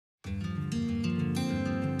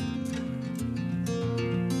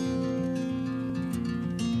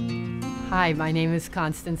Hi, my name is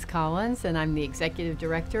Constance Collins, and I'm the Executive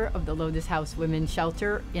Director of the Lotus House Women's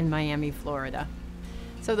Shelter in Miami, Florida.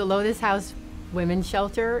 So the Lotus House Women's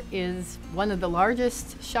Shelter is one of the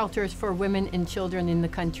largest shelters for women and children in the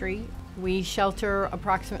country. We shelter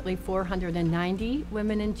approximately 490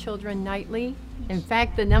 women and children nightly. In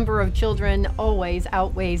fact, the number of children always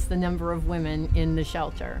outweighs the number of women in the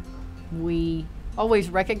shelter. We always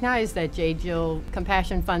recognize that J.Jill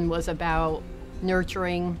Compassion Fund was about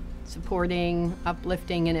nurturing, supporting,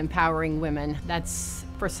 uplifting, and empowering women. That's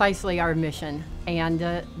precisely our mission. And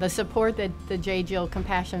the support that the J.Jill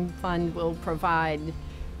Compassion Fund will provide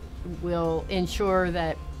will ensure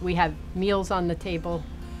that we have meals on the table,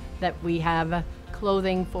 that we have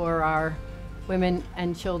clothing for our women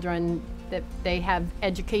and children, that they have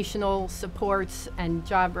educational supports and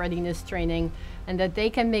job readiness training, and that they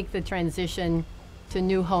can make the transition to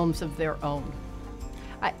new homes of their own.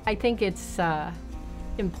 I think it's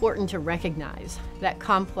important to recognize that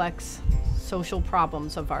complex social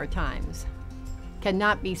problems of our times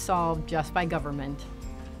cannot be solved just by government.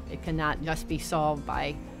 It cannot just be solved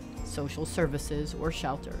by social services or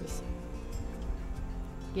shelters.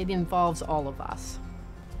 It involves all of us.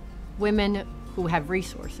 Women who have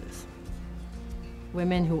resources,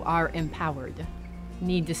 women who are empowered,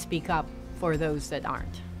 need to speak up for those that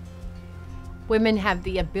aren't. Women have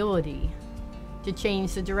the ability to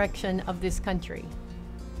change the direction of this country.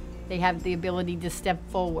 They have the ability to step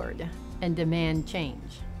forward and demand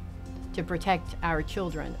change, to protect our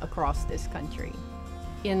children across this country.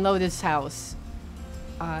 In Lotus House,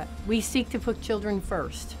 we seek to put children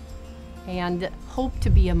first and hope to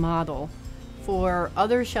be a model for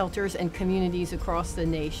other shelters and communities across the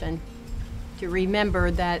nation to remember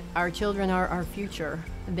that our children are our future.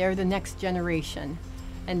 They're the next generation,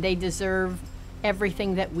 and they deserve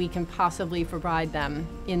everything that we can possibly provide them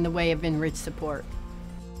in the way of enriched support.